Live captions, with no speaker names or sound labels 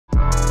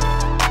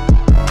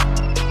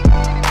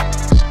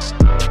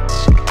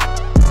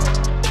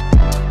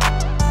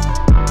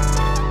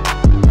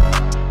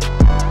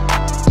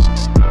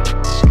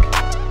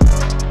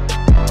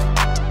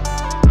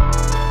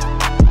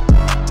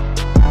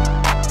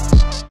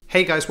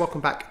Hey guys,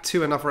 welcome back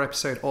to another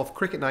episode of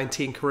Cricket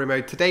 19 Career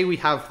Mode. Today we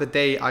have the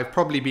day I've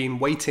probably been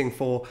waiting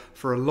for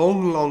a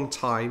long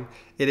time.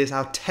 It is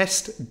our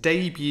test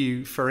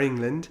debut for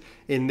England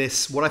in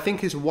this, what I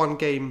think is one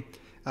game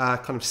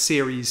kind of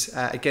series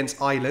against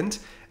Ireland.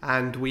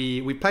 And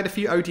we played a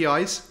few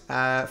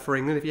ODIs for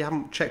England. If you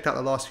haven't checked out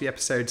the last few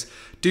episodes,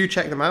 do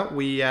check them out.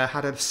 We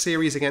had a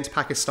series against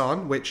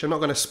Pakistan, which I'm not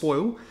going to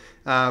spoil.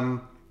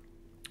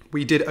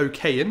 We did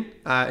okay in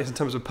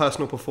terms of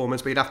personal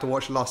performance, but you'd have to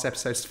watch the last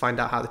episodes to find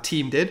out how the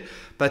team did.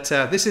 But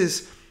this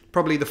is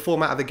probably the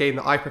format of the game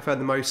that I prefer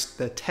the most,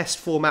 the test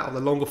format or the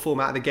longer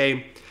format of the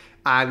game,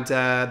 and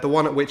the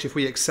one at which if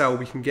we excel,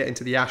 we can get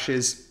into the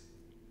Ashes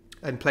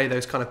and play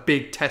those kind of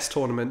big test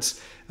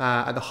tournaments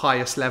at the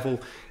highest level.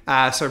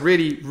 So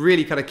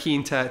really kind of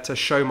keen to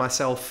show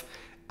myself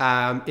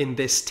in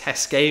this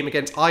test game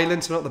against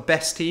Ireland. So not the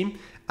best team,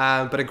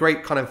 but a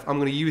great kind of, I'm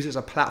going to use it as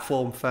a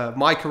platform for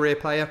my career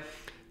player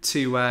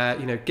to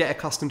get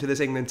accustomed to this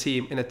England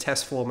team in a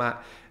test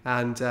format,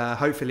 and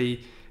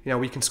hopefully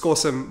we can score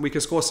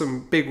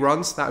some big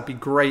runs. That would be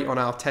great on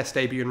our test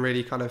debut and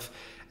really kind of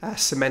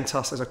cement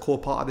us as a core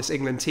part of this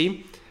England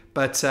team.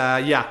 But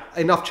yeah,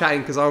 enough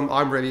chatting because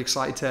I'm really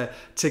excited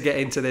to get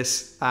into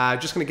this.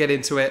 Just going to get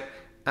into it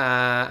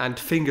and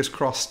fingers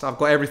crossed. I've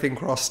got everything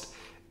crossed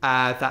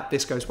that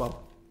this goes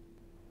well.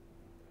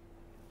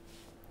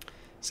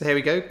 So here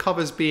we go.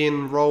 Cover's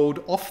being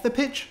rolled off the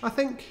pitch, I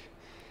think.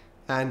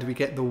 And we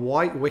get the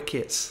white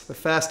wickets. The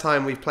first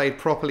time we've played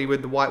properly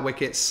with the white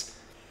wickets.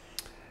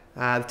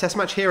 The test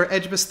match here at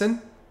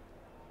Edgbaston.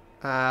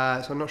 So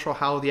I'm not sure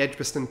how the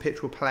Edgbaston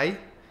pitch will play.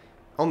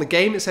 On the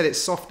game it said it's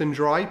soft and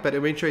dry, but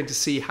it'll be interesting to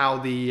see how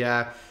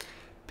the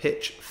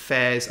pitch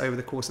fares over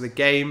the course of the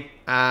game.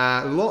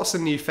 Lots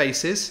of new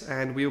faces,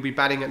 and we'll be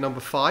batting at number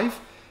 5.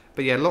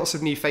 But yeah, lots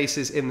of new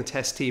faces in the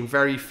test team.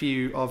 Very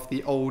few of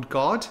the old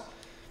guard.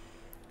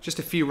 Just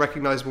a few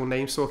recognisable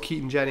names. Saw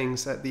Keaton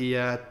Jennings at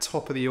the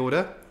top of the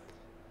order.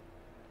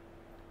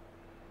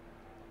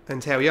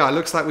 And here we are. It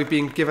looks like we've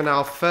been given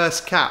our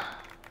first cap.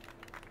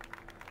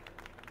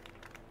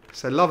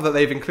 So love that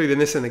they've included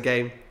this in the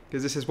game,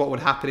 because this is what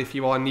would happen if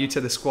you are new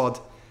to the squad.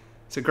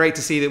 So great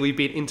to see that we've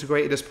been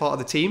integrated as part of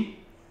the team.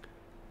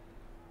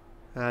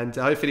 And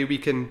hopefully we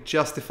can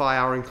justify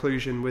our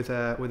inclusion with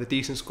a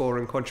decent score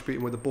and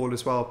contributing with the ball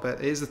as well. But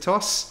here's the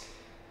toss.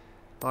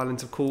 Ireland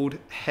have called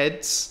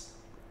heads.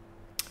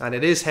 And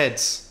it is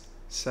heads.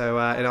 So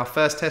in our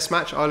first test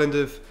match, Ireland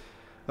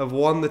have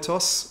won the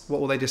toss.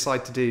 What will they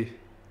decide to do?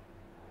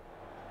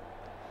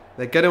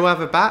 They're going to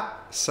have a bat.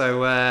 So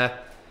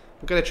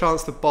we'll get a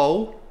chance to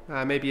bowl.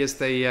 Maybe as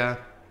they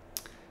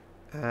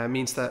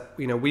means that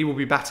we will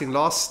be batting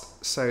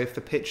last. So if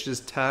the pitch does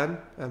turn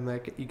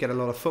and you get a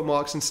lot of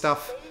footmarks and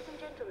stuff,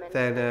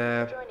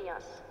 then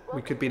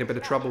we could be in a bit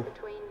of trouble.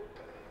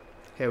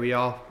 Here we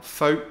are,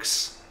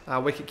 Folkes,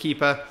 our wicket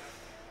keeper.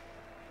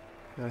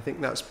 I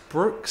think that's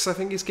Brooks, I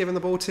think he's given the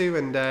ball to,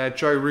 and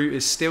Joe Root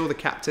is still the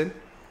captain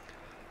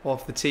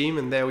of the team.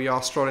 And there we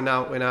are strolling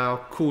out in our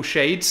cool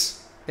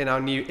shades, in our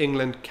new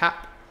England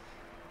cap.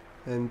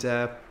 And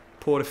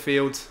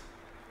Porterfield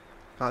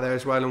out there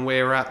as well, and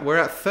we're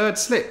at third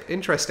slip.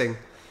 Interesting.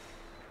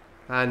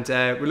 And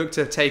we look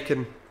to have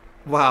taken,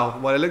 wow,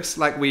 well it looks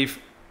like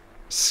we've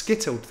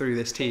skittled through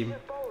this team.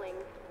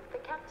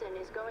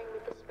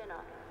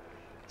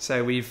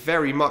 So we've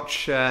very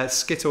much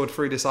skittled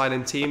through this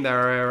Ireland team.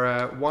 There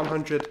are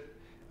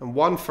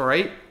 101 for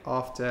 8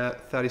 after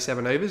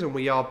 37 overs, and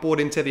we are bored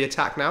into the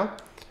attack now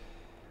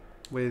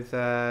with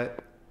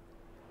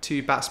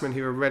 2 batsmen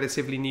who are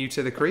relatively new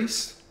to the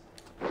crease.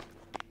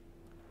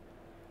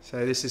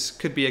 So this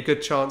could be a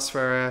good chance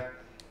for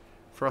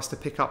us to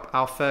pick up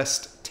our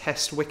first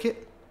test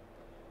wicket.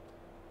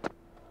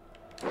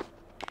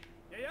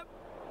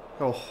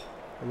 Oh,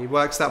 and he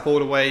works that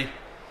ball away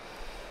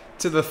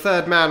to the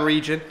third man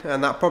region,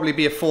 and that'll probably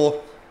be a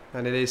 4,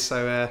 and it is.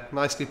 So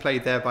nicely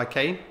played there by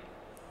Kane.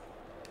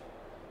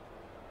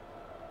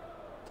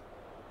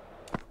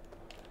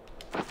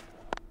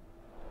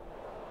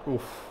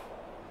 Oof.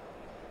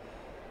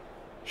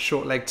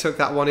 Short leg took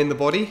that one in the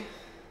body.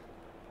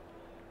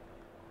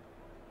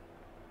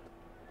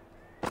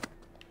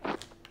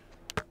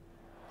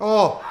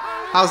 Oh,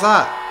 how's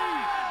that?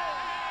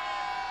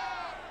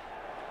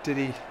 Did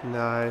he?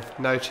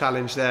 No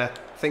challenge there.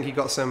 I think he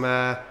got some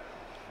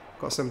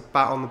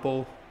bat on the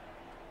ball.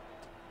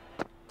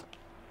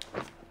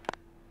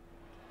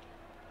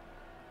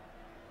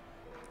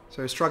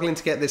 So struggling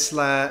to get this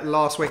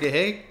last wicket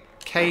here.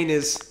 Kane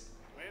is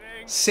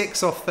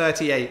 6 off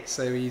 38,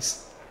 so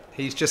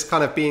he's just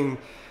kind of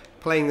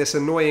playing this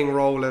annoying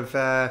role of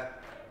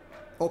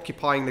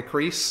occupying the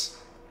crease.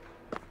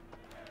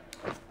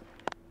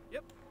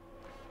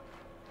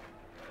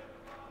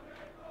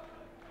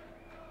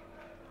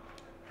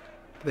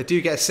 They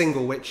do get a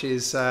single, which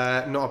is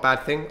not a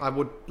bad thing. I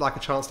would like a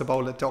chance to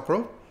bowl at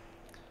Dockrell.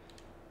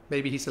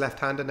 Maybe he's a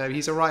left-hander. No,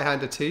 he's a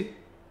right-hander too.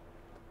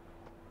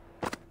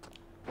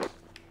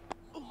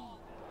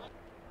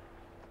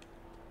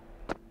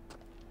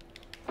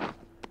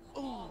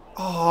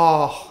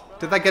 Oh,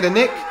 did they get a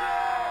nick?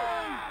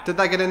 Did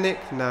that get a nick?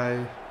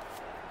 No.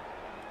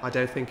 I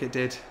don't think it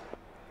did. To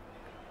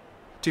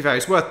be fair,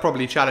 it's worth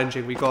probably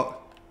challenging. We got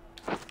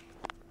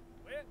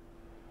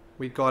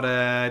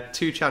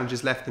 2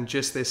 challenges left and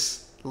just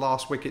this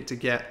last wicket to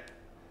get.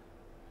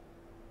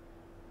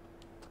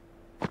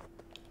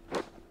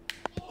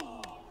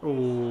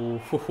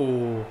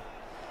 Oh,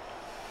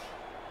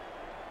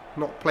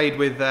 not played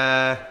with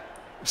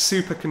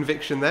super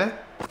conviction there.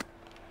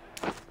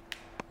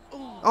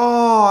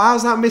 Oh,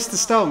 how's that missed the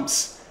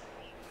stumps?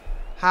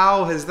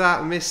 How has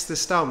that missed the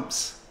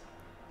stumps?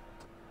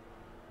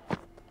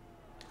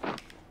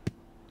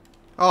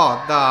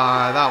 Oh,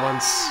 nah,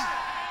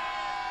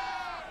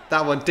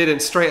 that one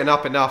didn't straighten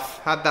up enough.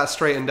 Had that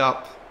straightened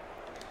up.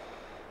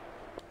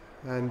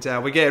 And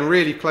we're getting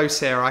really close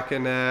here. I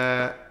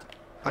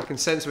can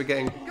sense we're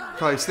getting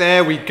close.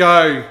 There we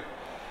go.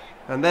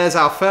 And there's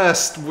our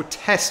first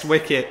test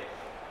wicket.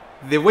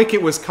 The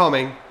wicket was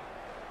coming.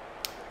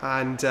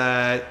 And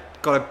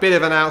got a bit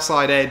of an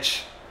outside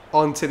edge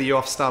onto the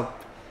off stump.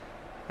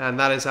 And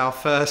that is our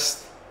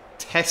first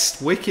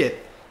test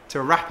wicket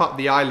to wrap up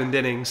the Island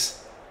innings.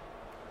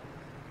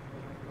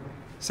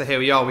 So here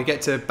we are. We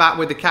get to bat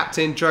with the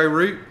captain, Joe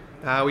Root.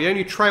 We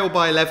only trail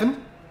by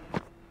 11.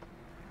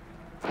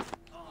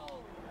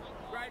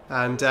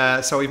 And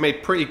so we've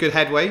made pretty good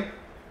headway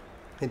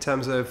in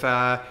terms of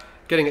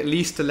getting at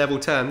least to level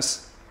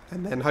terms.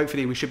 And then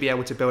hopefully we should be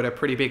able to build a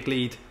pretty big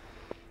lead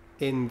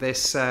in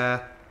this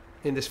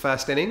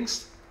first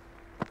innings.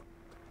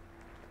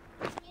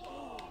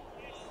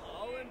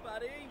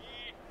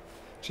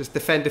 Just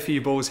defend a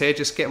few balls here,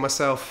 just get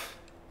myself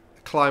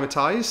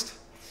acclimatized.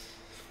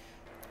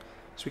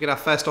 So we get our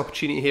first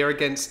opportunity here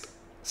against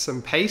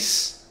some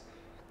pace.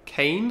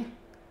 Kane.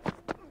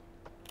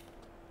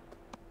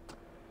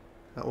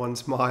 That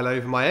one's a mile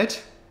over my head.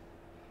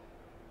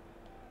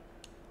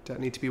 Don't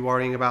need to be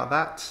worrying about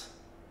that.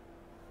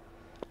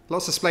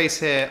 Lots of space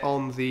here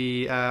on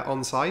the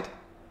onside.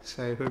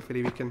 So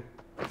hopefully we can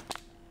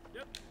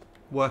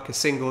work a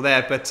single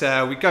there. But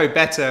we go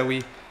better.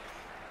 We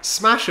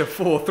smash a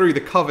 4 through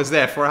the covers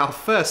there for our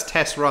first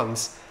test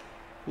runs.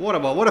 What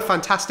a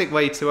fantastic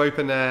way to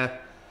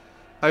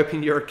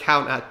open your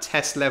account at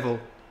test level.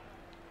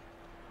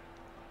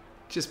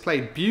 Just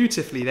played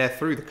beautifully there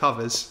through the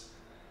covers.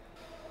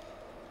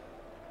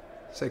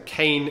 So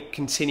Kane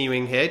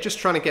continuing here, just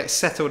trying to get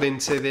settled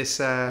into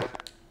this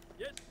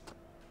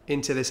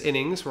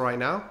innings right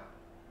now.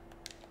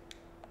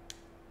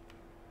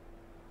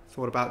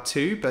 Thought about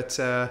 2, but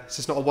this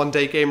is not a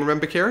one-day game,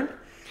 remember, Kieran?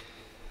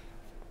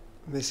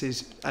 This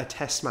is a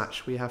test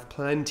match. We have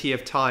plenty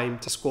of time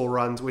to score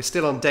runs. We're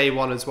still on day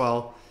 1 as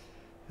well.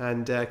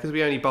 And because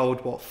we only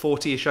bowled, what,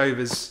 40-ish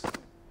overs,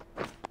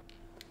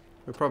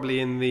 we're probably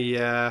in the,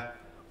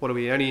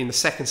 only in the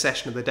second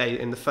session of the day,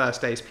 in the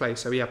first day's play.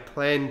 So we have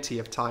plenty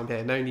of time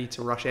here. No need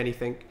to rush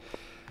anything.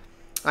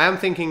 I am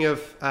thinking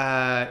of,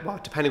 well,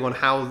 depending on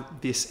how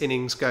this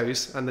innings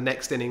goes and the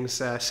next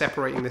innings,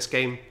 separating this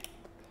game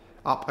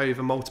up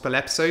over multiple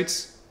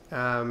episodes.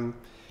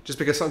 Just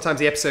because sometimes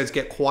the episodes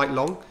get quite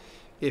long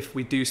if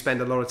we do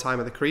spend a lot of time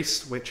at the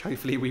crease, which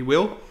hopefully we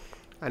will.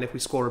 And if we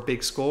score a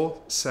big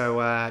score. So,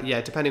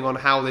 yeah, depending on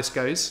how this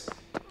goes,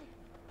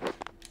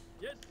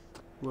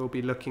 we'll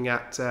be looking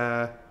at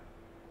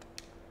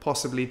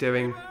possibly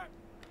doing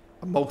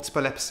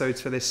multiple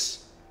episodes for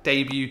this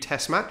debut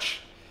test match.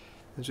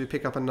 As we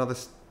pick up another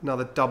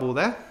double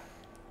there.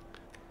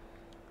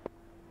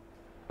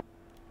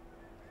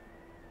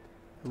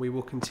 And we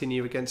will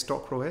continue against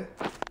Dockrell here.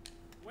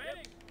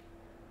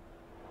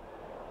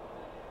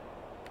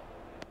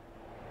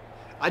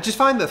 I just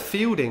find the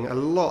fielding a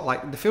lot,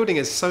 like the fielding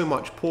is so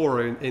much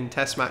poorer in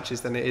test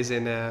matches than it is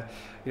in you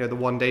know, the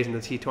one days and the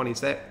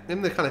T20s.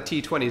 In the kind of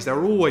T20s,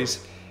 they're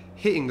always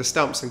hitting the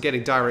stumps and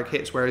getting direct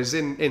hits, whereas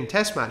in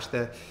test match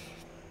the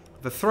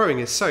throwing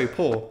is so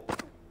poor.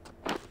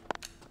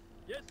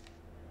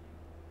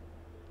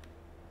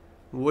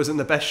 Wasn't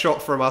the best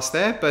shot from us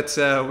there, but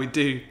we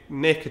do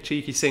nick a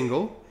cheeky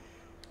single.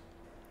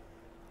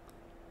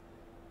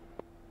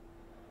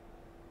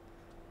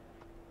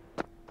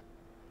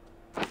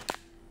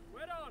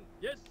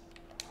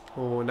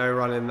 Oh, no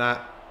run in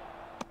that.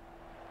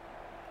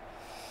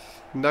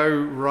 No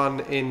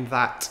run in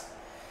that.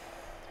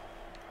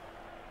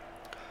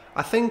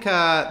 I think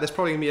there's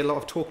probably going to be a lot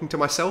of talking to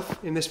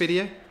myself in this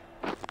video.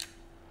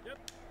 Yep.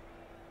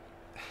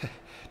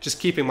 Just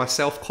keeping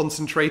myself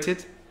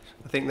concentrated.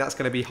 I think that's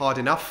going to be hard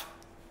enough.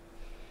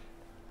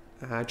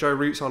 Joe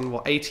Root's on,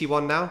 what,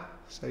 81 now?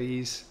 So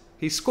he's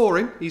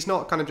scoring. He's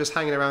not kind of just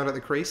hanging around at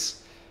the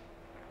crease.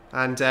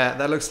 And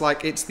that looks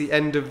like it's the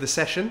end of the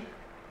session.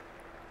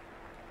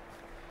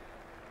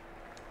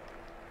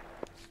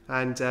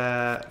 And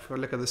if we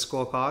look at the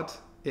scorecard,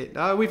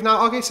 we've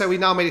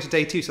now made it to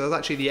day 2. So that's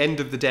actually the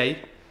end of the day.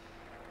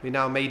 We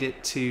now made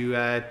it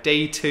to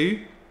day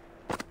 2.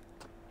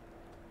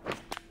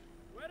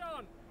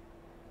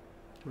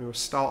 We will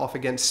start off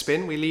against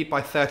spin. We lead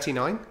by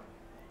 39.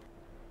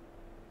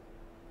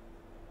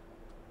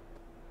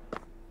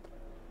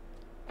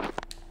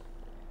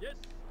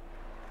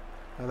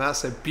 And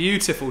that's a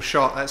beautiful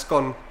shot. That's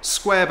gone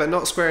square, but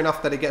not square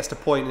enough that it gets to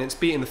point, and it's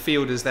beating the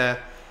fielders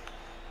there.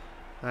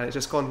 And it's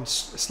just gone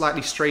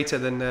slightly straighter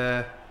than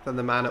the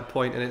man at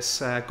point, and it's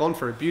gone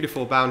for a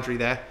beautiful boundary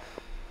there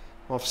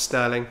off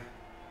Sterling.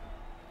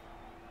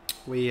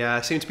 We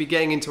seem to be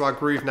getting into our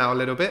groove now a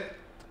little bit.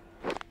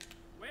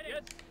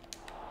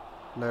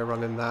 No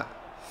run in that.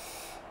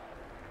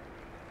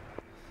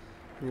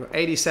 We've got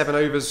 87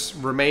 overs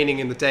remaining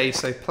in the day,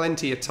 so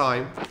plenty of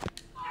time.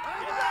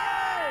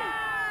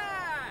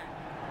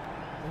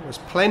 There's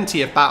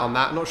plenty of bat on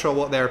that. Not sure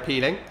what they're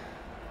appealing.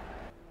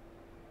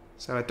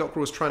 So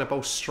Dockerell's trying to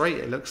bowl straight,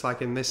 it looks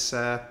like, in this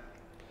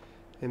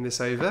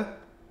over.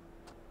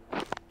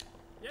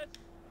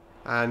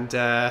 And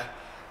that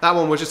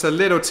one was just a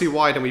little too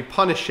wide, and we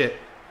punish it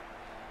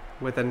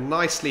with a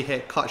nicely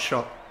hit cut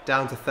shot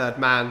down to third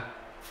man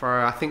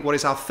for, I think, what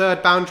is our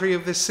third boundary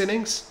of this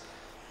innings.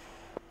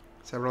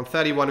 So we're on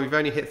 31. We've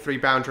only hit 3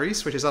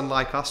 boundaries, which is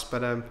unlike us,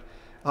 but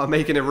are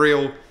making a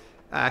real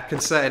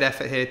concerted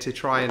effort here to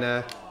try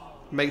and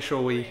make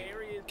sure we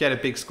get a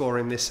big score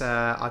in this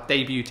our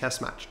debut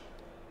test match.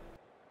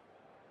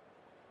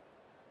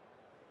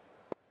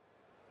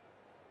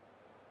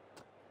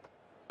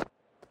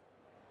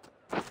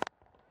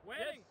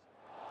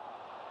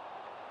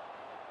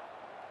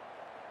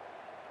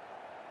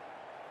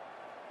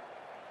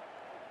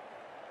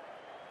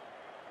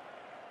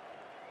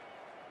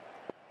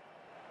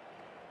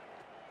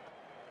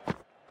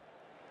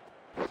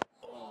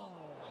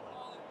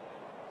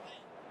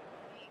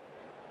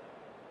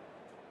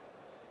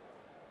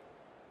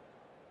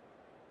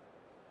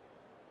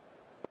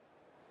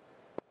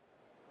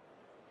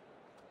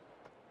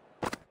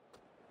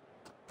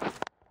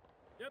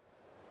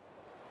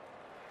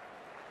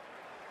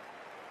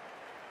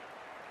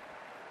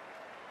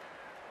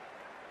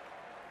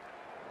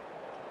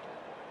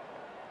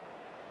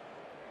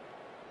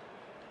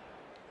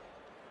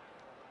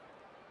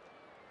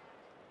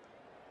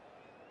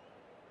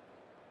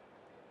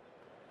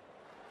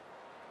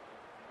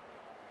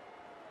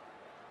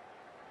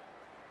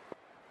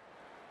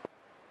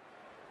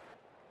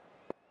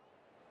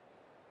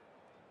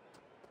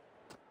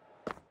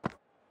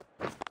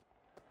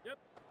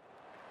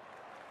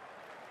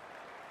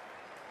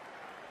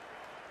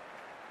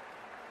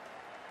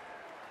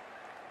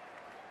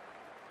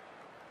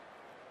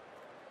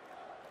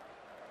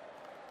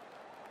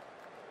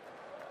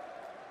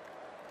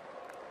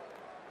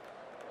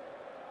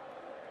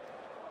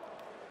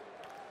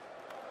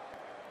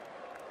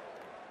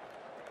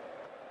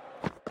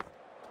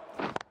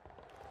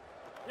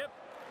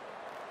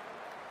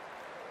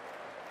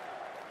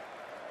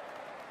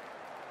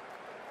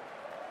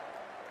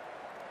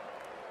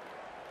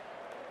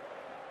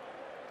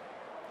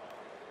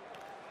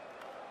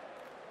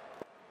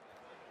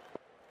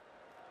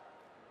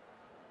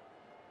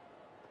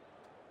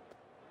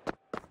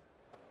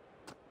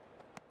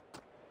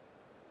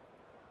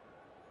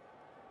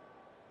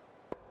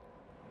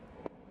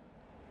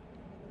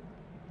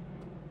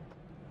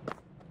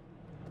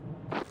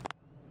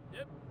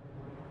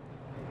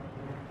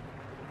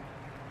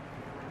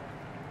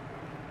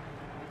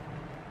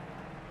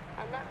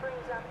 And that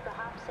brings up the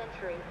half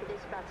century for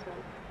this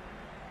batsman.